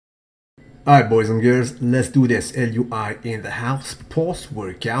Alright, boys and girls, let's do this. LUI in the house.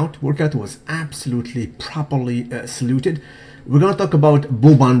 Post-workout. Workout was absolutely properly saluted. We're going to talk about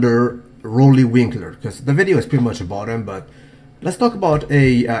Boobander Roelly Winklaar, because the video is pretty much about him, but let's talk about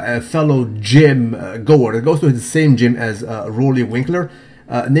a fellow gym goer that goes to the same gym as Roelly Winklaar,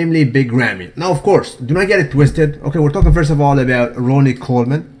 namely Big Ramy. Now, of course, do not get it twisted. Okay, we're talking first of all about Ronnie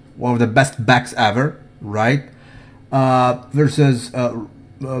Coleman, one of the best backs ever, right? Versus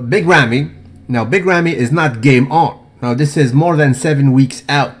Big Ramy. Now, Big Ramy is not game on. Now, this is more than 7 weeks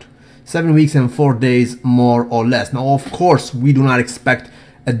out. 7 weeks and 4 days, more or less. Now, of course, we do not expect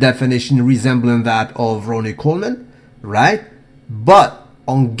a definition resembling that of Ronnie Coleman, right? But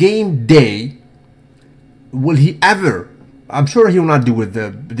on game day, will he ever? I'm sure he will not do it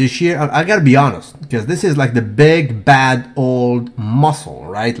this year. I gotta be honest, because this is like the big, bad, old muscle,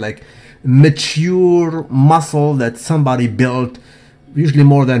 right? Like mature muscle that somebody built usually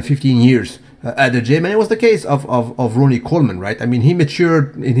more than 15 years at the gym. And it was the case of Ronnie Coleman, right? I mean, he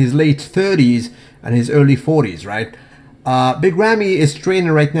matured in his late 30s and his early 40s, right? Big Ramy is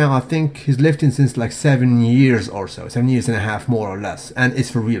training right now. I think he's lifting since like 7 years or so, 7 years and a half, more or less. And it's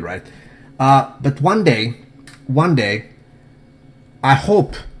for real, right? But one day, I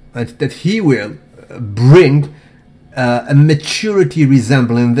hope that he will bring a maturity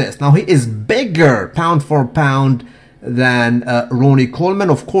resembling this. Now, he is bigger pound for pound than Ronnie Coleman,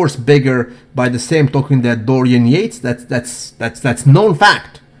 of course, bigger by the same token that Dorian Yates. That's known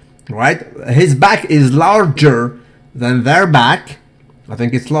fact, right? His back is larger than their back. I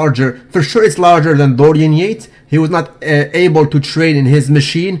think it's larger, for sure. It's larger than Dorian Yates. He was not able to train in his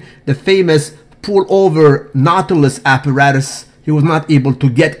machine, the famous pull over Nautilus apparatus. He was not able to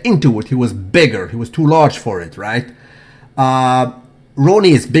get into it. He was bigger. He was too large for it, right?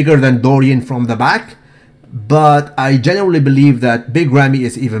 Ronnie is bigger than Dorian from the back, but I genuinely believe that Big Ramy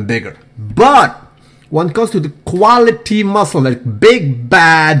is even bigger. But when it comes to the quality muscle, like big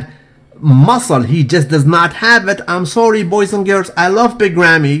bad muscle, he just does not have it. I'm sorry, boys and girls. I love Big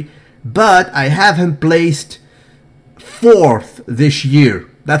Ramy, but I have him placed 4th this year.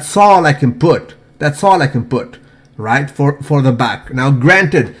 That's all I can put. That's all I can put, right? For the back. Now,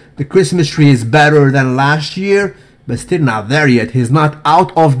 granted, the Christmas tree is better than last year, but still not there yet. He's not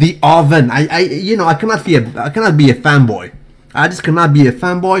out of the oven. I cannot be a fanboy. I just cannot be a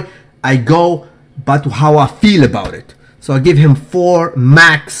fanboy. I go but how I feel about it. So I give him 4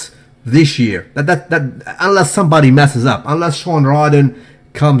 max this year. That unless somebody messes up, unless Sean Rodden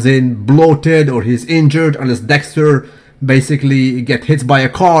comes in bloated or he's injured, unless Dexter basically get hit by a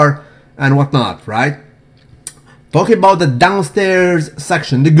car and whatnot, right? Talking about the downstairs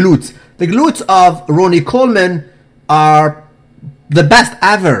section, the glutes. The glutes of Ronnie Coleman are the best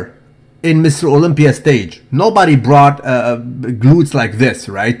ever in Mr. Olympia stage. Nobody brought glutes like this,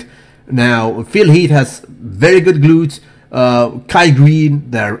 right? Now, Phil Heath has very good glutes. Kai Green,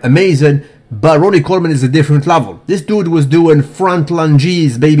 they're amazing. But Ronnie Coleman is a different level. This dude was doing front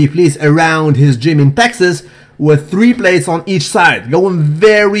lunges, baby, please, around his gym in Texas with 3 plates on each side, going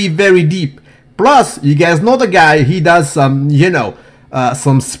very, very deep. Plus, you guys know the guy, he does some,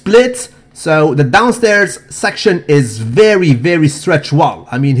 some splits. So the downstairs section is very, very stretch well.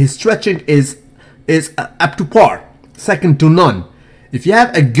 I mean, his stretching is up to par, second to none. If you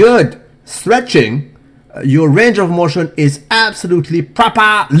have a good stretching, your range of motion is absolutely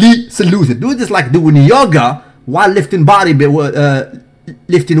properly saluted. Do this like doing yoga while lifting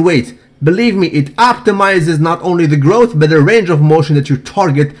lifting weights. Believe me, it optimizes not only the growth, but the range of motion that you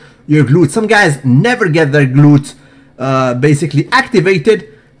target your glutes. Some guys never get their glutes basically activated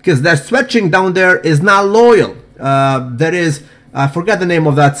because their stretching down there is not loyal. There is, I forgot the name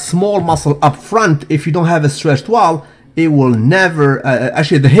of that small muscle up front. If you don't have it stretched well, it will never,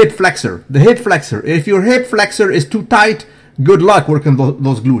 actually the hip flexor. The hip flexor. If your hip flexor is too tight, good luck working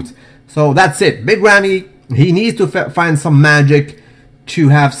those glutes. So that's it. Big Ramy, he needs to find some magic to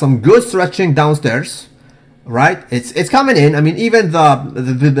have some good stretching downstairs, right? It's coming in. I mean, even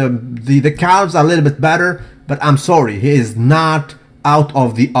the calves are a little bit better, but I'm sorry, he is not out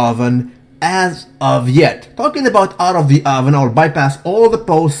of the oven as of yet. Talking about out of the oven, I'll bypass all the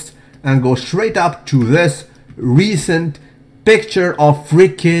posts and go straight up to this recent picture of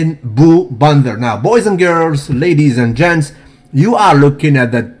freaking Boobander. Now, boys and girls, ladies and gents, you are looking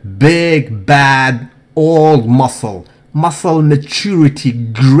at that big, bad, old muscle maturity,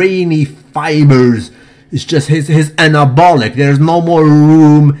 grainy fibers. It's just his anabolic. There's no more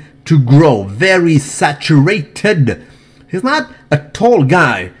room to grow. Very saturated. He's not a tall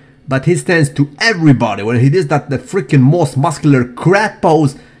guy, but he stands to everybody. When he does the freaking most muscular crab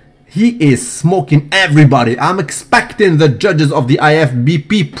pose, he is smoking everybody. I'm expecting the judges of the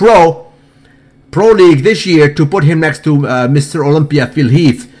IFBB Pro Pro League this year to put him next to Mr. Olympia Phil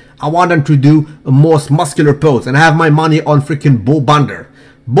Heath. I want him to do a most muscular pose, and I have my money on freaking Bo Bonder.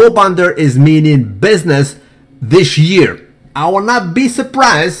 Bo Bonder is meaning business this year. I will not be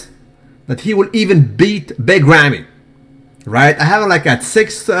surprised that he will even beat Big Ramy. Right? I have him like at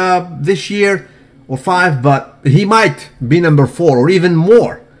 6 this year or 5, but he might be number 4 or even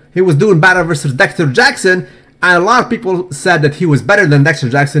more. He was doing better versus Dexter Jackson, and a lot of people said that he was better than Dexter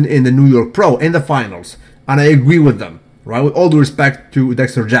Jackson in the New York Pro in the finals, and I agree with them. Right, with all due respect to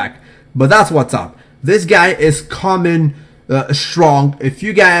Dexter Jack, but that's what's up. This guy is coming strong. If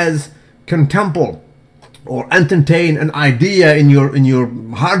you guys can temple or entertain an idea in your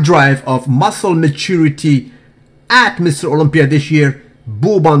hard drive of muscle maturity at Mr. Olympia this year,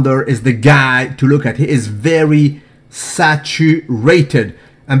 Bo Bonder is the guy to look at. He is very saturated,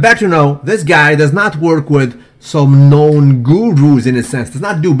 and better know this guy does not work with some known gurus in a sense. Does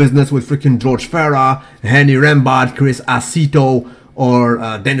not do business with freaking George Farah, Henry Rembad, Chris Acito, or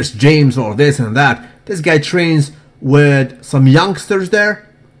Dennis James, or this and that. This guy trains with some youngsters there,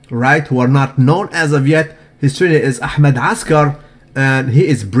 right, who are not known as of yet. His trainer is Ahmed Askar, and he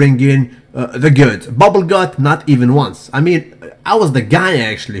is bringing the goods. Bubble gut, not even once. I mean, I was the guy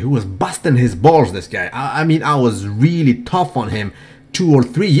actually who was busting his balls, this guy. I mean, I was really tough on him 2 or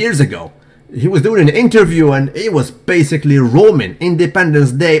 3 years ago. He was doing an interview and he was basically roaming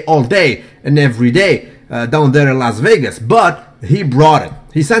Independence Day all day and every day down there in Las Vegas. But he brought it.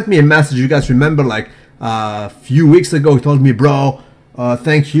 He sent me a message, you guys remember, like a few weeks ago. He told me, bro,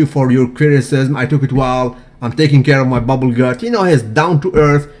 thank you for your criticism. I took it well. I'm taking care of my bubble gut. You know, he's down to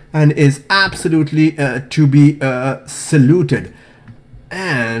earth and is absolutely to be saluted.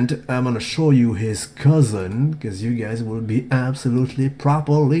 And I'm gonna show you his cousin, because you guys will be absolutely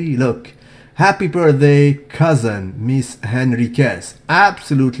properly. Look. Happy birthday, cousin, Miss Henriquez.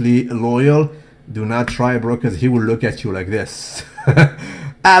 Absolutely loyal. Do not try, bro, because he will look at you like this.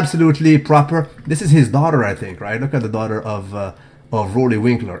 Absolutely proper. This is his daughter, I think, right? Look at the daughter of Roelly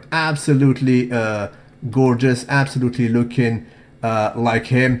Winklaar. Absolutely gorgeous. Absolutely looking like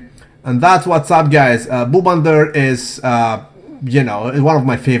him. And that's what's up, guys. Bo Bonder is, you know, one of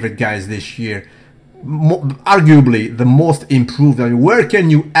my favorite guys this year. Arguably the most improved. I mean, where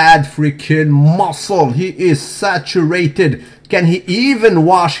can you add freaking muscle? He is saturated. Can he even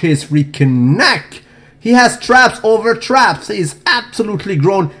wash his freaking neck? He has traps over traps. He is absolutely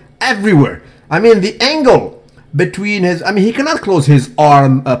grown everywhere. I mean, the angle between his, I mean, he cannot close his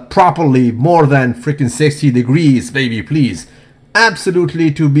arm properly more than freaking 60 degrees, baby, please.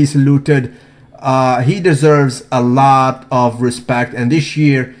 Absolutely to be saluted. He deserves a lot of respect, and this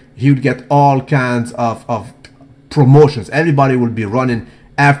year he would get all kinds of promotions. Everybody will be running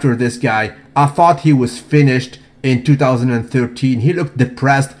after this guy. I thought he was finished in 2013. He looked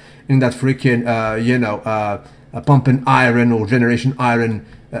depressed in that freaking, you know, Pumping Iron or Generation Iron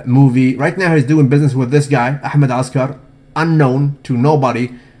movie. Right now he's doing business with this guy, Ahmed Askar, unknown to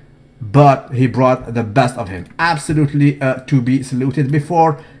nobody, but he brought the best of him. Absolutely to be saluted.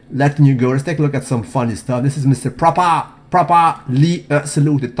 Before letting you go, let's take a look at some funny stuff. This is Mr. Properly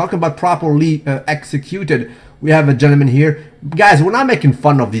saluted. Talking about properly executed, we have a gentleman here. Guys, we're not making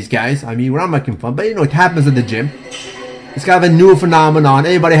fun of these guys. I mean, we're not making fun, but you know, it happens at the gym. It's kind of a new phenomenon.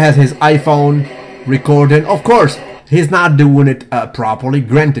 Everybody has his iPhone recording. Of course, he's not doing it properly.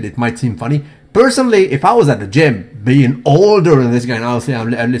 Granted, it might seem funny. Personally, if I was at the gym, being older than this guy, and I'll say I've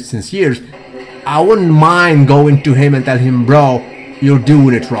lived since years, I wouldn't mind going to him and tell him, bro, you're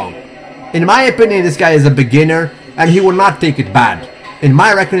doing it wrong. In my opinion, this guy is a beginner, and he will not take it bad. In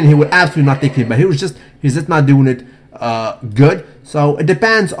my reckoning, he will absolutely not take it bad. He's just not doing it good. So it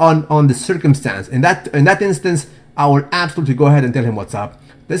depends on the circumstance. In that instance, I will absolutely go ahead and tell him what's up.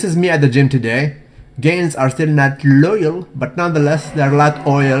 This is me at the gym today. Gains are still not loyal, but nonetheless, they're a lot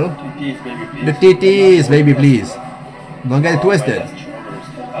oil. The TTs, baby, please. Don't get it twisted.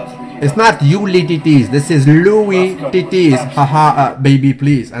 It's not Yuli TTs. This is Louis TTs. Haha, baby,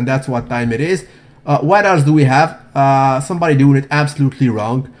 please. And that's what time it is. What else do we have? Somebody doing it absolutely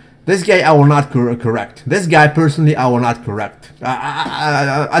wrong. This guy I will not correct. This guy personally I will not correct.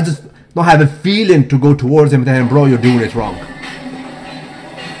 I just don't have a feeling to go towards him and tell him, bro, you're doing it wrong.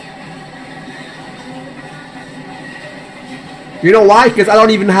 You know why? Because I don't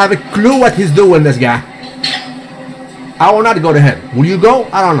even have a clue what he's doing, this guy. I will not go to him. Will you go?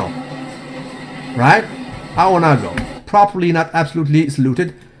 I don't know. Right? I will not go. Properly, not absolutely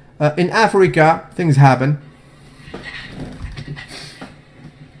saluted. In Africa, things happen.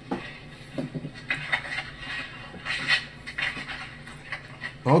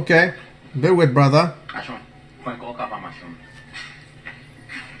 Okay. Do it, brother.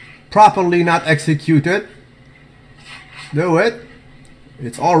 properly not executed. Do it.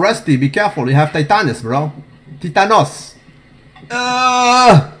 It's all rusty. Be careful. You have Titanos, bro. Titanos.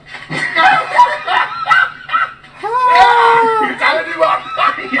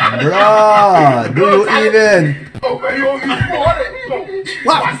 Bro, do you even...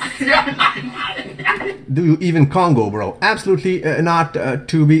 Do you even Congo, bro? Absolutely not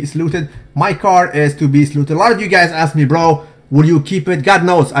to be saluted. My car is to be saluted. A lot of you guys ask me, bro, would you keep it? God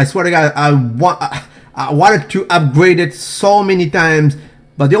knows. I swear to God, I wanted to upgrade it so many times.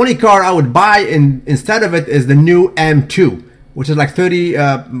 But the only car I would buy instead of it is the new M2, which is like 30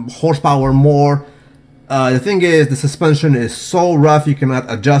 horsepower more. The thing is, the suspension is so rough, you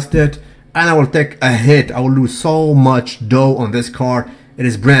cannot adjust it. And I will take a hit. I will lose so much dough on this car. It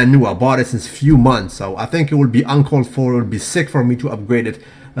is brand new. I bought it since few months. So I think it would be uncalled for. It would be sick for me to upgrade it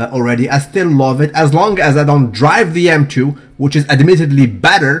already. I still love it. As long as I don't drive the M2, which is admittedly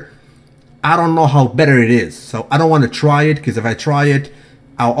better, I don't know how better it is. So I don't want to try it, because if I try it,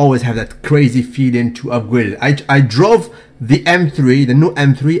 I'll always have that crazy feeling to upgrade it. I drove the M3, the new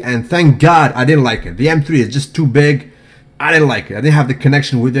M3, and thank God I didn't like it. The M3 is just too big. I didn't like it. I didn't have the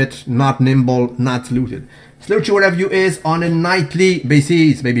connection with it. Not nimble, not saluted. Salute you whatever you is on a nightly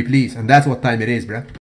basis, baby, please. And that's what time it is, bruh.